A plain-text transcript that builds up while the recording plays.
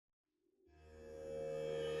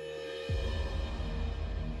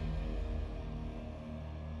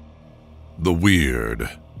The Weird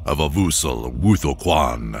of Avoosl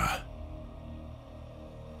Wuthoqquan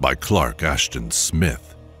by Clark Ashton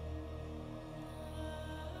Smith.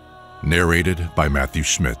 Narrated by Matthew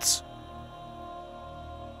Schmitz.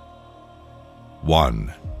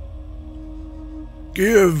 1.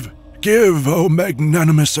 Give, give, O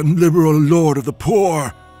magnanimous and liberal lord of the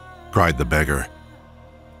poor, cried the beggar.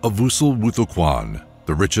 Avoosl Wuthoqquan,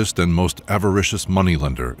 the richest and most avaricious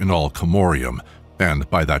moneylender in all Commoriom, and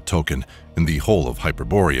by that token, in the whole of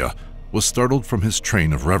Hyperborea, was startled from his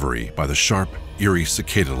train of reverie by the sharp, eerie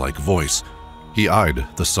cicada-like voice. He eyed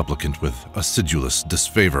the supplicant with acidulous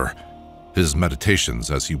disfavor. His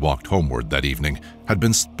meditations as he walked homeward that evening had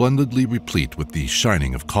been splendidly replete with the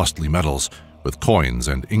shining of costly metals, with coins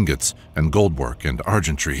and ingots and goldwork and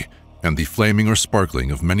argentry, and the flaming or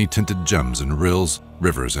sparkling of many-tinted gems in rills,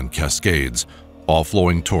 rivers, and cascades, all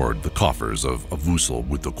flowing toward the coffers of Avoosl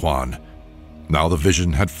Wuthoqquan. Now the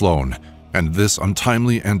vision had flown, and this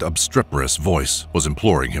untimely and obstreperous voice was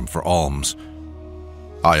imploring him for alms.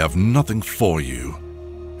 "I have nothing for you."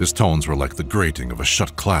 His tones were like the grating of a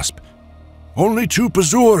shut clasp. "Only 2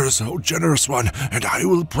 pazurs, O generous one, and I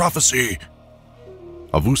will prophesy."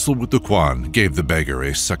 Avoosl Wuthoqquan gave the beggar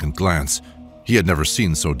a second glance. He had never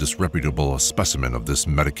seen so disreputable a specimen of this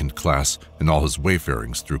mendicant class in all his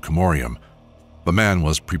wayfarings through Commoriom. The man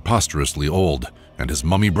was preposterously old, and his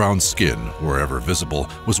mummy-brown skin, wherever visible,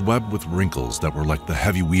 was webbed with wrinkles that were like the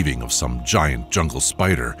heavy weaving of some giant jungle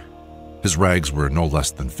spider. His rags were no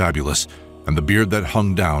less than fabulous, and the beard that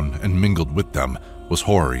hung down and mingled with them was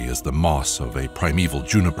hoary as the moss of a primeval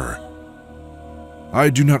juniper. "I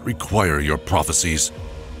do not require your prophecies."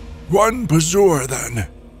 "1 pazur, then."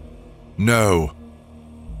 "No."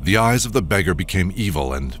 The eyes of the beggar became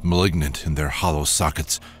evil and malignant in their hollow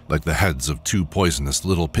sockets, like the heads of 2 poisonous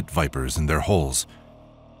little pit vipers in their holes.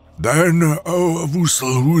 "Then, O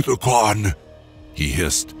Avoosl Wuthoqquan," he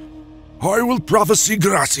hissed, "I will prophesy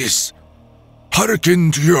gratis.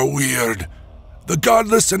 Hearken to your weird, the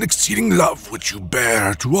godless and exceeding love which you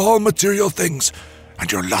bear to all material things,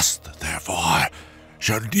 and your lust, therefore,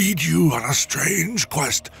 shall lead you on a strange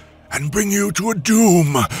quest and bring you to a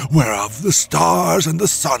doom whereof the stars and the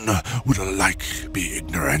sun would alike be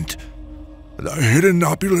ignorant. The hidden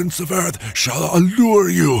opulence of earth shall allure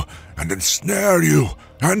you and ensnare you,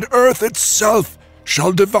 and earth itself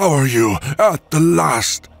shall devour you at the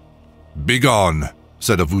last." "Begone,"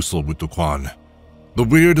 said Avoosl Wuthoqquan. "The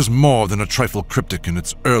weird is more than a trifle cryptic in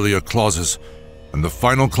its earlier clauses, and the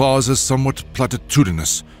final clause is somewhat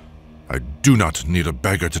platitudinous. I do not need a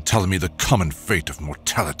beggar to tell me the common fate of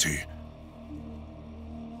mortality."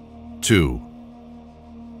 2.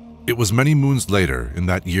 It was many moons later, in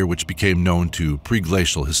that year which became known to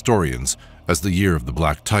pre-glacial historians as the Year of the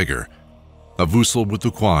Black Tiger, Avoosl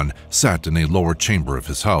Wuthoqquan sat in a lower chamber of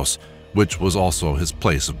his house, which was also his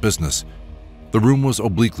place of business. The room was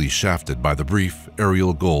obliquely shafted by the brief,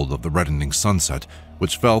 aerial gold of the reddening sunset,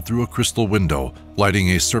 which fell through a crystal window, lighting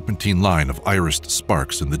a serpentine line of irised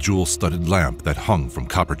sparks in the jewel-studded lamp that hung from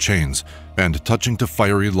copper chains, and touching to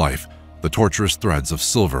fiery life the tortuous threads of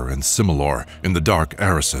silver and similor in the dark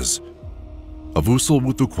arises. Avoosl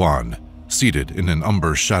Wuthoqquan, seated in an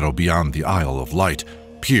umber shadow beyond the Isle of Light,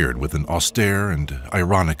 peered with an austere and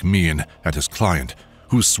ironic mien at his client,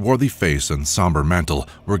 whose swarthy face and somber mantle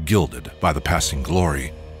were gilded by the passing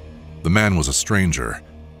glory. The man was a stranger,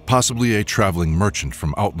 possibly a traveling merchant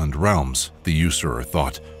from outland realms, the usurer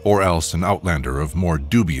thought, or else an outlander of more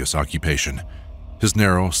dubious occupation. His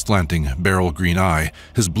narrow, slanting, beryl-green eye,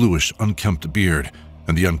 his bluish, unkempt beard,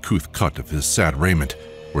 and the uncouth cut of his sad raiment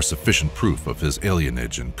were sufficient proof of his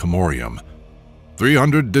alienage in Commoriom.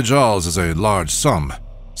 300 dijals is a large sum,"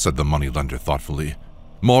 said the moneylender thoughtfully.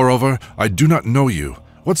 "Moreover, I do not know you.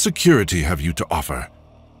 What security have you to offer?"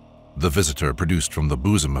 The visitor produced from the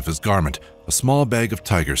bosom of his garment a small bag of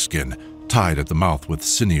tiger skin, tied at the mouth with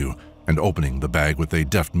sinew, and opening the bag with a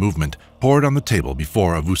deft movement, poured on the table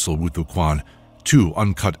before Avoosl Wuthoqquan 2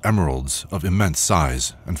 uncut emeralds of immense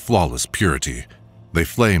size and flawless purity. They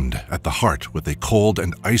flamed at the heart with a cold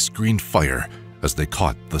and ice-green fire as they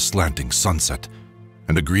caught the slanting sunset,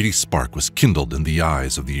 and a greedy spark was kindled in the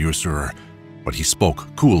eyes of the usurer, but he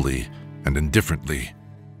spoke coolly and indifferently.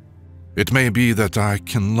 "It may be that I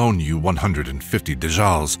can loan you 150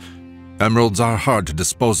 dijals. Emeralds are hard to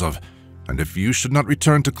dispose of, and if you should not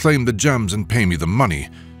return to claim the gems and pay me the money,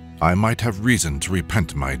 I might have reason to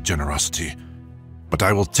repent my generosity. But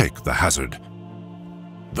I will take the hazard."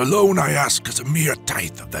 "The loan I ask is a mere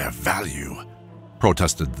tithe of their value,"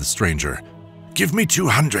 protested the stranger. "Give me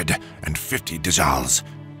 250 dijals.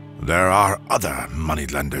 There are other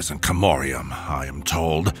moneylenders in Commoriom, I am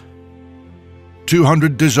told."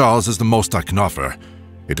 200 dijals is the most I can offer.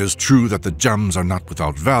 It is true that the gems are not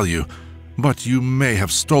without value, but you may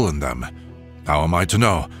have stolen them. How am I to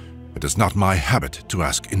know? It is not my habit to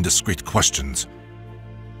ask indiscreet questions."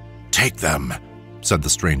 "Take them," said the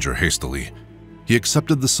stranger hastily. He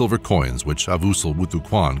accepted the silver coins which Avoosl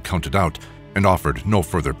Wuthoqquan counted out and offered no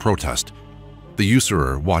further protest. The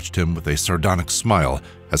usurer watched him with a sardonic smile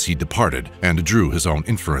as he departed and drew his own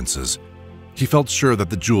inferences. He felt sure that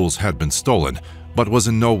the jewels had been stolen, but was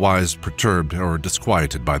in no wise perturbed or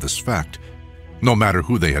disquieted by this fact. No matter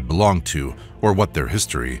who they had belonged to or what their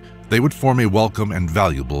history, they would form a welcome and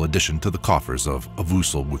valuable addition to the coffers of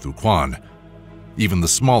Avoosl Wuthoqquan. Even the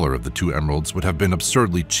smaller of the two emeralds would have been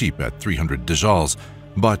absurdly cheap at 300 dijals,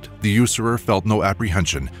 but the usurer felt no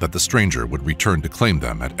apprehension that the stranger would return to claim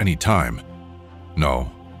them at any time.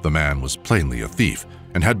 No, the man was plainly a thief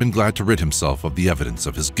and had been glad to rid himself of the evidence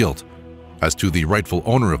of his guilt. As to the rightful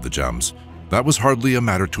owner of the gems, that was hardly a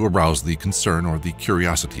matter to arouse the concern or the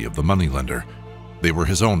curiosity of the moneylender. They were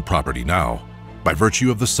his own property now, by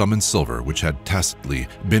virtue of the sum in silver which had tacitly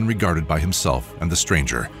been regarded by himself and the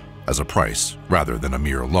stranger as a price rather than a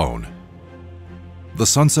mere loan. The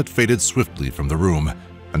sunset faded swiftly from the room,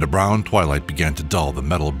 and a brown twilight began to dull the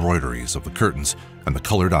metal broideries of the curtains and the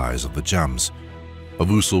colored eyes of the gems.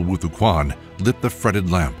 Avoosl Wuthoqquan lit the fretted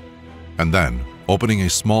lamp, and then, opening a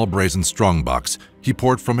small brazen strongbox, he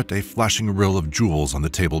poured from it a flashing rill of jewels on the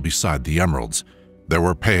table beside the emeralds. There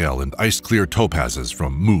were pale and ice-clear topazes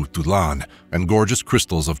from Mu Thulan and gorgeous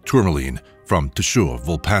crystals of tourmaline from Tishu of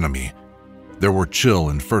Vulpanomy. There were chill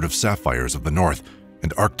and furtive sapphires of the north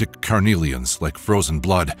and arctic carnelians like frozen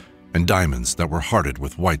blood and diamonds that were hearted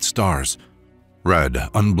with white stars. Red,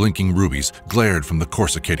 unblinking rubies glared from the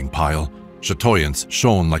coruscating pile. Chatoyants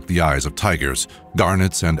shone like the eyes of tigers.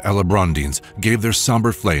 Garnets and alabrandines gave their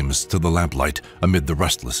somber flames to the lamplight amid the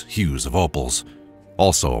restless hues of opals.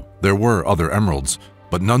 Also, there were other emeralds,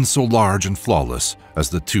 but none so large and flawless as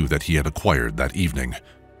the two that he had acquired that evening.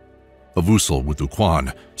 Avoosl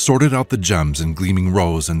Wuthoqquan sorted out the gems in gleaming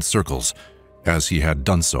rows and circles, as he had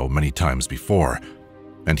done so many times before,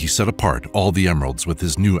 and he set apart all the emeralds with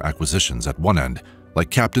his new acquisitions at one end, like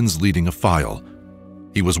captains leading a file.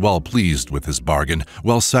 He was well pleased with his bargain,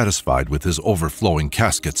 well satisfied with his overflowing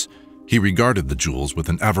caskets. He regarded the jewels with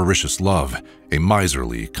an avaricious love, a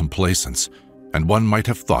miserly complacence, and one might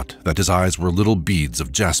have thought that his eyes were little beads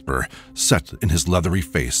of jasper set in his leathery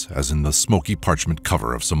face as in the smoky parchment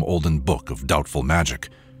cover of some olden book of doubtful magic.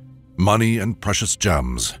 Money and precious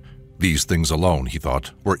gems, these things alone, he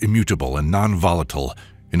thought, were immutable and non-volatile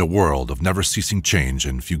in a world of never-ceasing change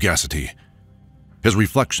and fugacity. His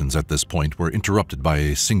reflections at this point were interrupted by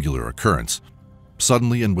a singular occurrence.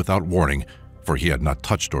 Suddenly and without warning, for he had not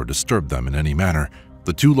touched or disturbed them in any manner,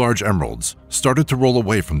 the two large emeralds started to roll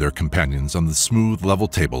away from their companions on the smooth, level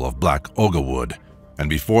table of black oga wood, and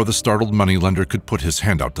before the startled moneylender could put his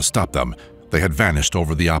hand out to stop them, they had vanished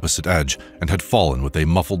over the opposite edge and had fallen with a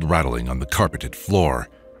muffled rattling on the carpeted floor.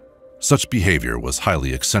 Such behavior was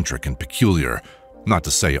highly eccentric and peculiar, not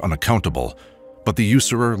to say unaccountable, but the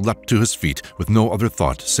usurer leapt to his feet with no other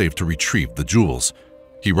thought save to retrieve the jewels.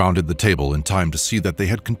 He rounded the table in time to see that they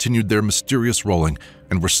had continued their mysterious rolling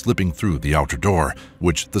and were slipping through the outer door,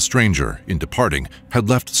 which the stranger, in departing, had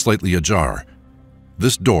left slightly ajar.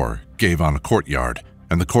 This door gave on a courtyard,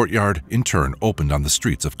 and the courtyard, in turn, opened on the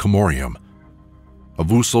streets of Commoriom.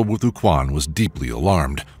 Avoosl Wuthoqquan was deeply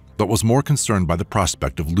alarmed, but was more concerned by the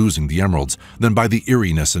prospect of losing the emeralds than by the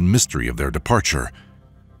eeriness and mystery of their departure.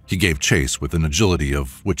 He gave chase with an agility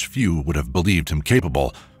of which few would have believed him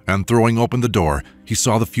capable, and throwing open the door, he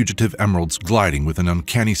saw the fugitive emeralds gliding with an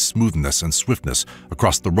uncanny smoothness and swiftness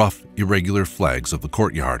across the rough, irregular flags of the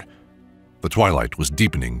courtyard. The twilight was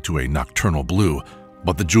deepening to a nocturnal blue,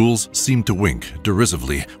 but the jewels seemed to wink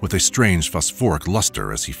derisively with a strange phosphoric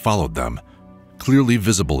luster as he followed them. Clearly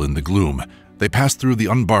visible in the gloom, they passed through the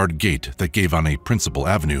unbarred gate that gave on a principal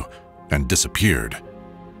avenue and disappeared.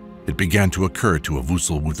 It began to occur to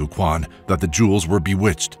Avoosl Wuthoqquan that the jewels were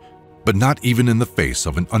bewitched, but not even in the face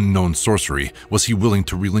of an unknown sorcery was he willing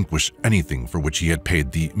to relinquish anything for which he had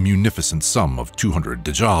paid the munificent sum of 200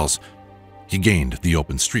 dijals. He gained the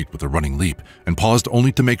open street with a running leap and paused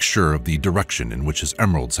only to make sure of the direction in which his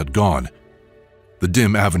emeralds had gone. The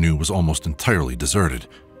dim avenue was almost entirely deserted,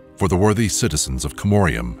 for the worthy citizens of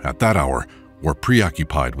Commoriom at that hour were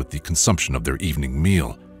preoccupied with the consumption of their evening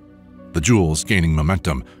meal. The jewels, gaining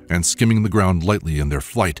momentum and skimming the ground lightly in their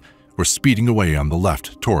flight, were speeding away on the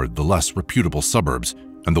left toward the less reputable suburbs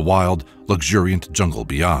and the wild, luxuriant jungle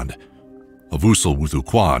beyond. Avoosl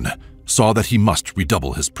Wuthoqquan saw that he must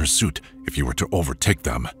redouble his pursuit if he were to overtake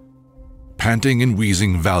them. Panting and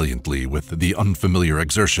wheezing valiantly with the unfamiliar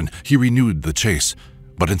exertion, he renewed the chase.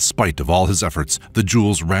 But in spite of all his efforts, the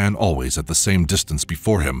jewels ran always at the same distance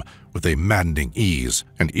before him, with a maddening ease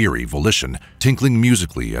and eerie volition, tinkling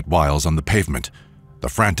musically at whiles on the pavement. The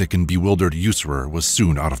frantic and bewildered usurer was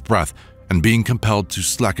soon out of breath, and being compelled to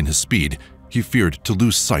slacken his speed, he feared to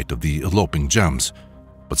lose sight of the eloping gems.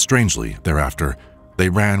 But strangely, thereafter, they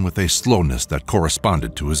ran with a slowness that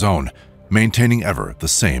corresponded to his own, maintaining ever the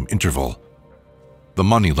same interval. The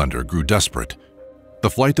moneylender grew desperate. The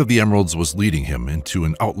flight of the emeralds was leading him into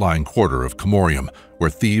an outlying quarter of Commoriom, where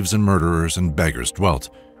thieves and murderers and beggars dwelt.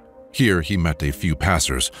 Here he met a few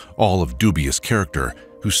passers, all of dubious character,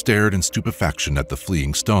 who stared in stupefaction at the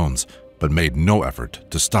fleeing stones, but made no effort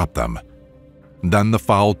to stop them. Then the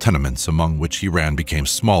foul tenements among which he ran became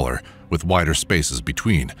smaller, with wider spaces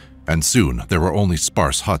between, and soon there were only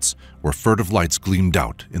sparse huts, where furtive lights gleamed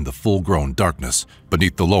out in the full-grown darkness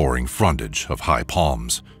beneath the lowering frondage of high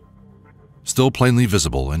palms. Still plainly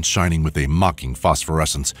visible and shining with a mocking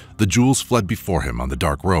phosphorescence, the jewels fled before him on the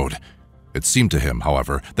dark road. It seemed to him,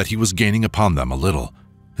 however, that he was gaining upon them a little.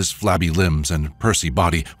 His flabby limbs and pursy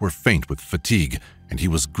body were faint with fatigue, and he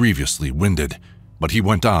was grievously winded, but he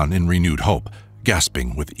went on in renewed hope,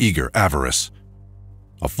 gasping with eager avarice.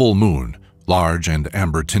 A full moon, large and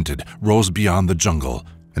amber-tinted, rose beyond the jungle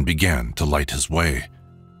and began to light his way.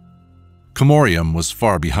 Commoriom was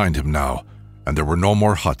far behind him now, and there were no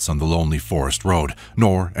more huts on the lonely forest road,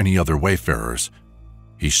 nor any other wayfarers.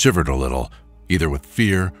 He shivered a little, either with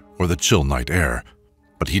fear or the chill night air,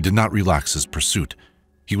 but he did not relax his pursuit.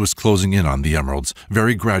 He was closing in on the emeralds,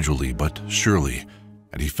 very gradually but surely,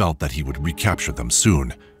 and he felt that he would recapture them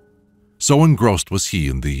soon. So engrossed was he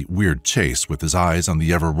in the weird chase with his eyes on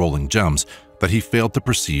the ever-rolling gems that he failed to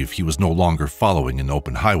perceive he was no longer following an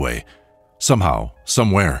open highway. Somehow,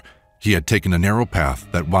 somewhere, he had taken a narrow path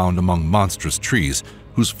that wound among monstrous trees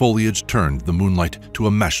whose foliage turned the moonlight to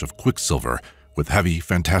a mesh of quicksilver with heavy,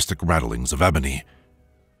 fantastic rattlings of ebony.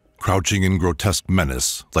 Crouching in grotesque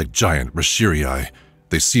menace, like giant Rashirii,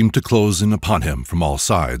 they seemed to close in upon him from all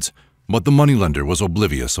sides, but the moneylender was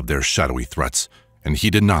oblivious of their shadowy threats, and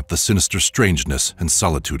heeded not the sinister strangeness and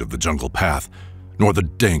solitude of the jungle path, nor the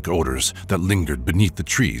dank odors that lingered beneath the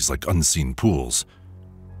trees like unseen pools.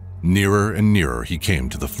 Nearer and nearer he came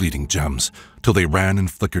to the fleeting gems, till they ran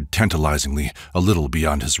and flickered tantalizingly a little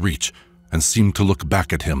beyond his reach, and seemed to look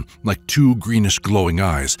back at him like two greenish glowing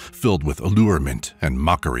eyes filled with allurement and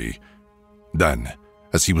mockery. Then,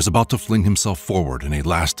 as he was about to fling himself forward in a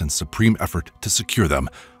last and supreme effort to secure them,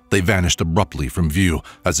 they vanished abruptly from view,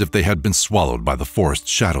 as if they had been swallowed by the forest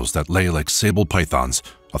shadows that lay like sable pythons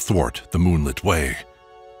athwart the moonlit way.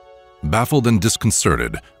 Baffled and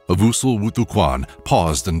disconcerted, Avoosl Wuthoqquan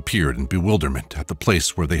paused and peered in bewilderment at the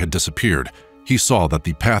place where they had disappeared. He saw that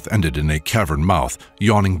the path ended in a cavern mouth,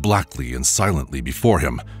 yawning blackly and silently before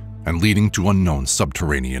him, and leading to unknown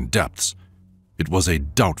subterranean depths. It was a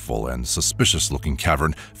doubtful and suspicious-looking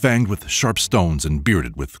cavern, fanged with sharp stones and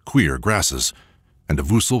bearded with queer grasses, and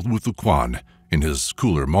Avoosl Wuthoqquan, in his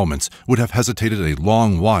cooler moments, would have hesitated a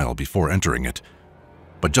long while before entering it.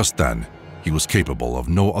 But just then, he was capable of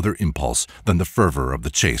no other impulse than the fervor of the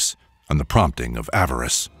chase and the prompting of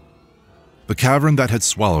avarice. The cavern that had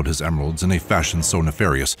swallowed his emeralds in a fashion so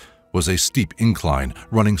nefarious was a steep incline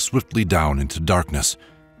running swiftly down into darkness.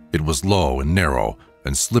 It was low and narrow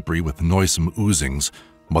and slippery with noisome oozings,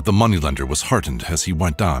 but the moneylender was heartened as he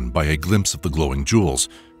went on by a glimpse of the glowing jewels,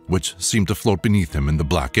 which seemed to float beneath him in the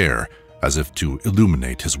black air as if to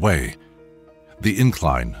illuminate his way. The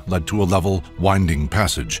incline led to a level, winding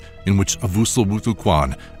passage in which Avoosl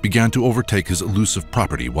Wuthoqquan began to overtake his elusive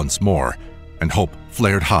property once more, and hope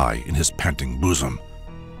flared high in his panting bosom.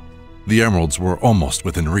 The emeralds were almost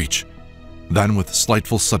within reach. Then, with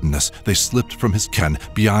slightful suddenness, they slipped from his ken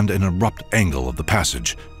beyond an abrupt angle of the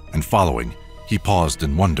passage, and following, he paused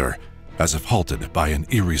in wonder, as if halted by an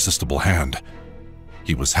irresistible hand.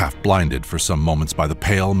 He was half-blinded for some moments by the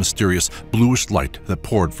pale, mysterious, bluish light that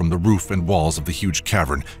poured from the roof and walls of the huge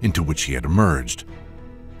cavern into which he had emerged.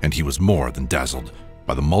 And he was more than dazzled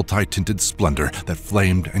by the multi-tinted splendor that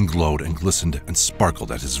flamed and glowed and glistened and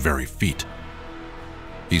sparkled at his very feet.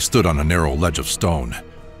 He stood on a narrow ledge of stone,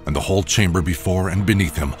 and the whole chamber before and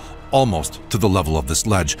beneath him, almost to the level of this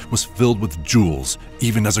ledge, was filled with jewels,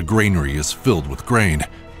 even as a granary is filled with grain.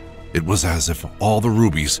 It was as if all the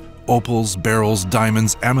rubies, opals, beryls,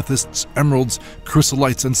 diamonds, amethysts, emeralds,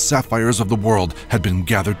 chrysolites, and sapphires of the world had been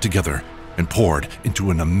gathered together and poured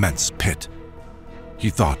into an immense pit. He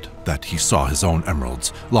thought that he saw his own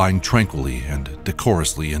emeralds lying tranquilly and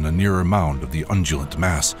decorously in a nearer mound of the undulant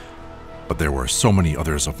mass, but there were so many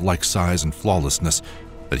others of like size and flawlessness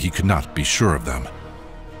that he could not be sure of them.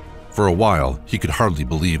 For a while, he could hardly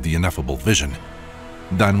believe the ineffable vision.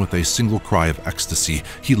 Then, with a single cry of ecstasy,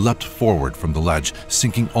 he leapt forward from the ledge,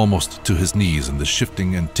 sinking almost to his knees in the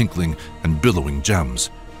shifting and tinkling and billowing gems.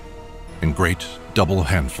 In great, double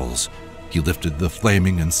handfuls, he lifted the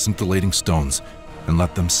flaming and scintillating stones and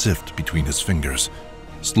let them sift between his fingers,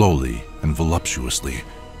 slowly and voluptuously,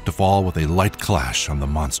 to fall with a light clash on the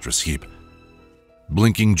monstrous heap.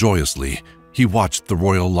 Blinking joyously, he watched the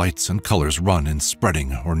royal lights and colors run in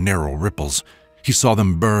spreading or narrow ripples. He saw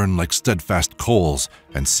them burn like steadfast coals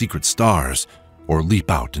and secret stars, or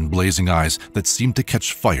leap out in blazing eyes that seemed to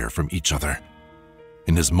catch fire from each other.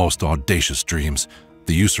 In his most audacious dreams,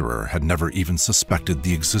 the usurer had never even suspected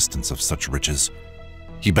the existence of such riches.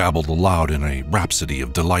 He babbled aloud in a rhapsody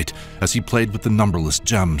of delight as he played with the numberless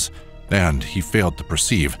gems, and he failed to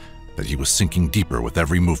perceive that he was sinking deeper with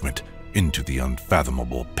every movement into the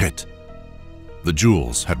unfathomable pit. The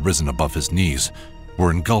jewels had risen above his knees, were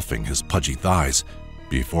engulfing his pudgy thighs,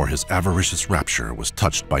 before his avaricious rapture was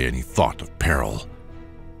touched by any thought of peril.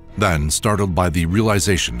 Then, startled by the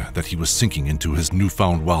realization that he was sinking into his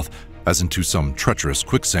newfound wealth as into some treacherous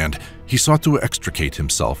quicksand, he sought to extricate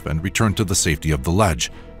himself and return to the safety of the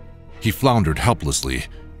ledge. He floundered helplessly,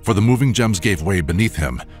 for the moving gems gave way beneath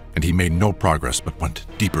him, and he made no progress but went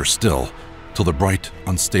deeper still, till the bright,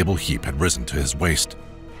 unstable heap had risen to his waist.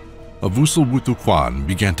 Avoosl Wuthoqquan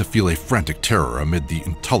began to feel a frantic terror amid the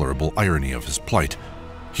intolerable irony of his plight.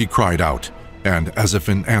 He cried out, and as if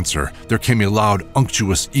in answer, there came a loud,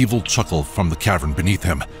 unctuous, evil chuckle from the cavern beneath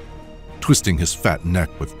him. Twisting his fat neck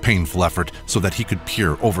with painful effort so that he could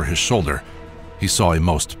peer over his shoulder, he saw a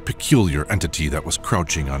most peculiar entity that was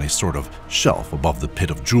crouching on a sort of shelf above the pit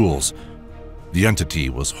of jewels. The entity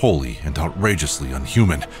was wholly and outrageously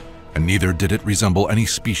unhuman, and neither did it resemble any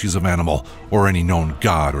species of animal or any known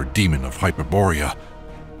god or demon of Hyperborea.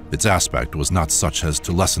 Its aspect was not such as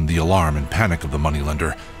to lessen the alarm and panic of the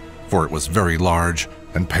moneylender, for it was very large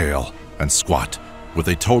and pale and squat, with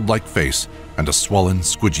a toad-like face and a swollen,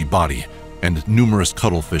 squidgy body, and numerous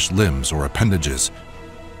cuttlefish limbs or appendages.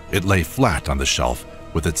 It lay flat on the shelf,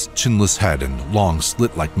 with its chinless head and long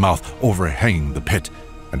slit-like mouth overhanging the pit,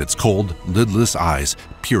 and its cold, lidless eyes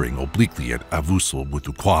peering obliquely at Avoosl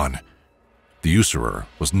Wuthoqquan. The usurer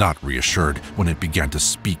was not reassured when it began to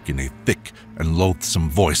speak in a thick and loathsome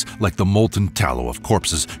voice like the molten tallow of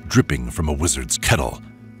corpses dripping from a wizard's kettle.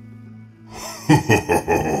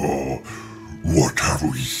 What have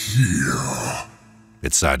we here?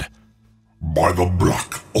 It said. By the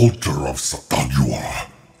black altar of Satagua,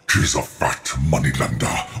 'tis a fat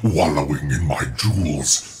moneylender wallowing in my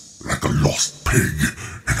jewels like a lost pig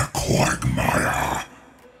in a quagmire.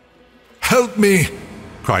 "Help me!"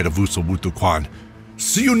 cried Avoosl Wuthoqquan.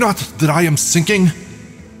 "See you not that I am sinking?"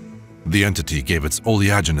 The entity gave its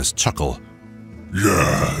oleaginous chuckle.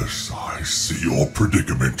 Yes, I see your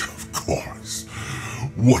predicament, of course.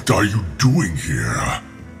 What are you doing here?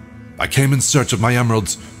 I came in search of my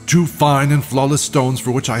emeralds, 2 fine and flawless stones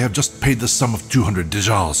for which I have just paid the sum of 200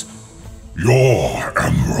 dijals. Your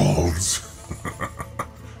emeralds?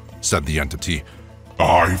 Said the entity.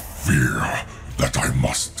 I fear that I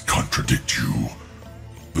must contradict you.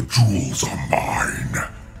 The jewels are mine.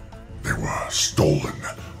 They were stolen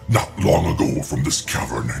not long ago from this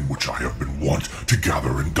cavern in which I have been wont to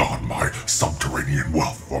gather and don my subterranean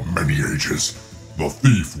wealth for many ages. The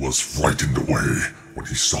thief was frightened away when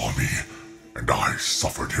he saw me, and I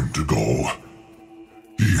suffered him to go.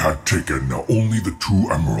 He had taken only the 2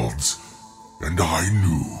 emeralds, and I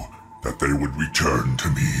knew that they would return to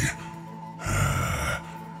me,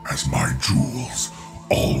 as my jewels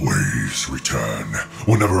always return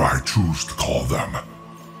whenever I choose to call them.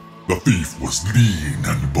 The thief was lean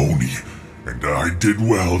and bony, and I did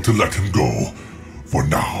well to let him go, for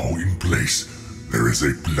now in place there is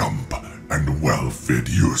a plump and well-fed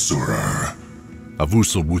usurer.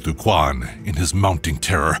 Avoosl Wuthoqquan, in his mounting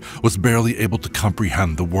terror, was barely able to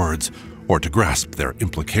comprehend the words or to grasp their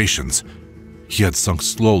implications. He had sunk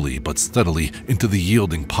slowly but steadily into the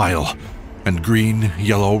yielding pile, and green,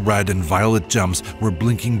 yellow, red, and violet gems were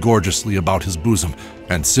blinking gorgeously about his bosom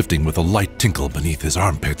and sifting with a light tinkle beneath his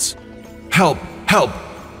armpits. "Help! Help!"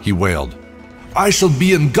 he wailed. "I shall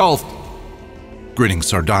be engulfed!" Grinning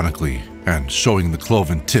sardonically and showing the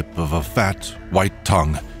cloven tip of a fat, white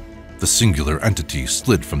tongue, the singular entity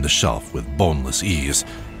slid from the shelf with boneless ease,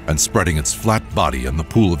 and spreading its flat body on the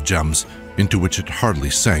pool of gems, into which it hardly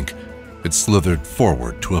sank, it slithered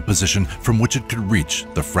forward to a position from which it could reach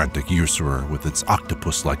the frantic usurer with its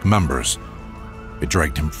octopus-like members. It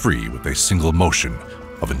dragged him free with a single motion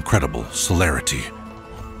of incredible celerity.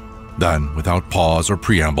 Then, without pause or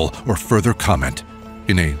preamble or further comment,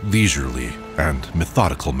 In a leisurely and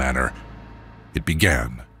methodical manner, it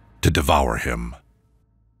began to devour him.